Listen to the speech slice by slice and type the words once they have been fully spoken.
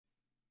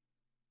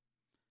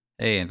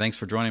Hey, and thanks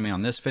for joining me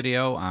on this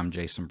video. I'm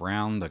Jason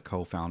Brown, the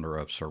co-founder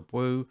of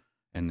SERPWoo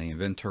and the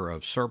inventor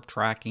of SERP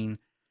tracking.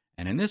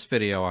 And in this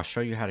video, I'll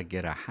show you how to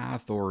get a high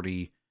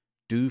authority,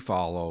 do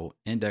follow,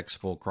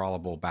 indexable,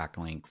 crawlable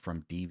backlink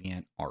from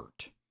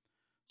DeviantArt.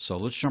 So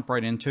let's jump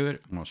right into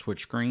it. I'm going to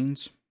switch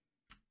screens.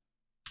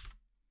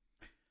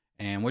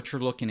 And what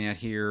you're looking at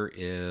here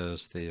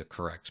is the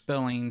correct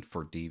spelling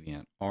for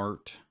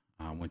DeviantArt.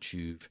 Once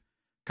you've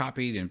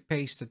copied and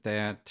pasted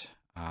that,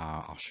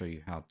 I'll show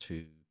you how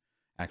to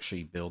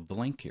actually build the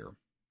link here.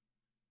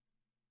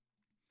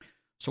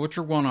 So what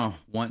you're going to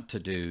want to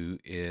do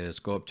is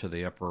go up to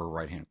the upper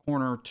right hand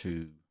corner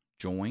to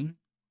join,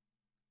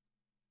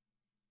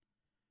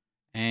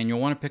 and you'll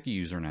want to pick a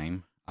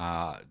username.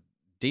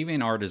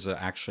 DeviantArt is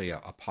actually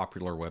a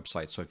popular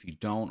website, so if you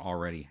don't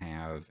already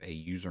have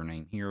a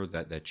username here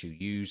that you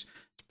use,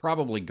 it's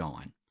probably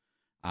gone.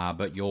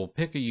 But you'll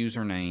pick a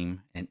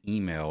username and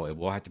email. It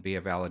will have to be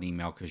a valid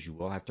email because you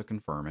will have to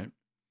confirm it.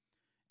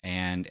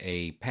 And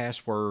a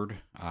password.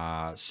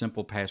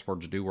 Simple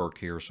passwords do work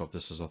here, so if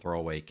this is a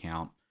throwaway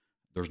account,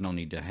 there's no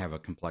need to have a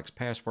complex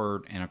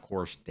password, and of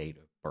course date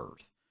of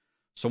birth.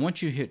 So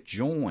once you hit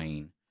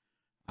join,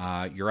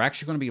 you're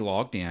actually going to be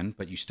logged in,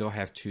 but you still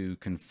have to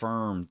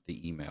confirm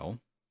the email.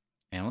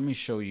 And let me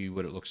show you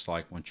what it looks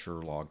like once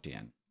you're logged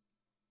in.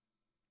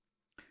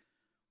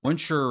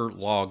 Once you're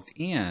logged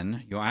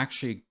in, you'll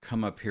actually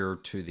come up here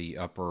to the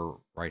upper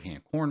right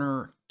hand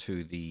corner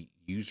to the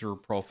user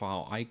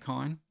profile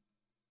icon.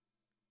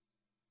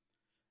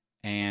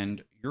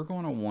 And you're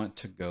going to want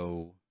to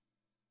go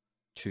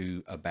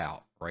to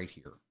About right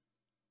here.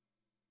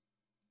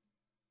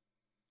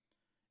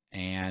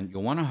 And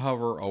you'll want to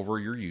hover over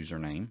your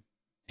username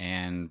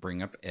and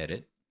bring up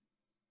Edit.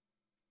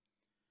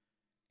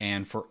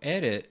 And for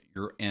Edit,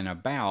 you're in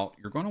About,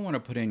 you're going to want to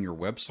put in your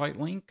website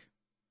link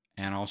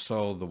and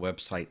also the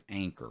website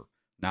anchor.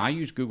 Now I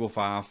use Google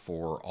Five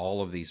for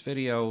all of these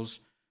videos.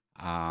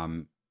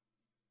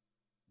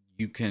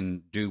 You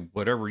can do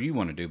whatever you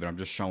want to do, but I'm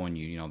just showing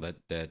you,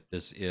 that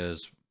this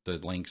is the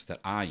links that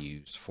I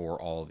use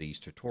for all of these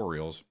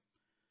tutorials.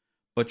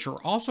 But you're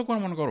also going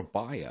to want to go to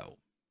Bio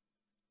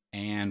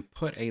and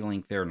put a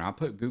link there. Now I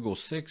put Google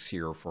 6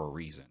 here for a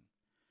reason.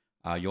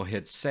 You'll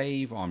hit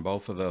Save on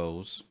both of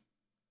those.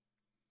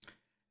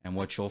 And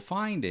what you'll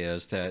find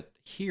is that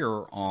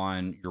here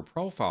on your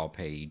profile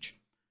page,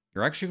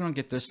 you're actually going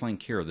to get this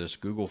link here, this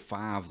Google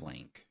 5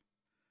 link.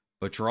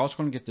 But you're also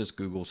going to get this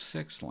Google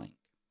 6 link.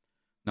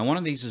 Now, one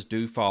of these is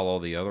do follow,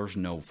 the other's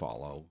no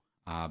follow,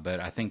 but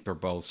I think they're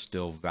both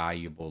still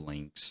valuable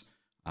links.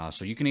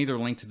 So you can either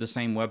link to the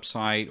same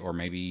website or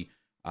maybe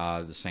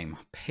the same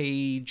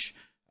page,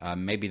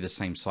 maybe the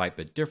same site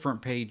but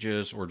different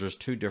pages, or just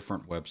two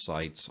different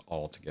websites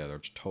altogether.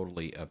 It's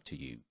totally up to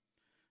you.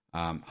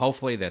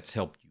 Hopefully that's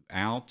helped you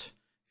out.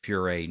 If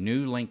you're a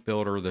new link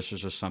builder, this is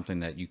just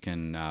something that you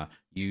can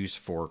use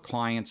for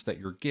clients that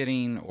you're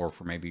getting or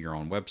for maybe your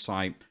own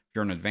website. If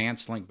you're an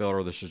advanced link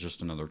builder, this is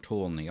just another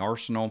tool in the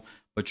arsenal,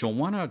 but you'll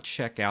want to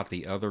check out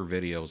the other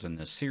videos in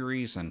this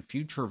series and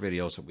future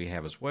videos that we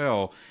have as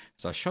well,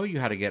 as I show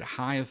you how to get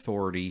high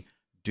authority,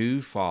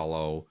 do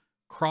follow,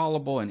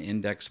 crawlable and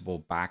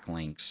indexable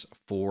backlinks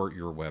for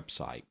your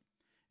website.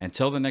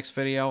 Until the next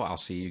video, I'll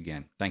see you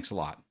again. Thanks a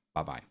lot.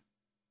 Bye-bye.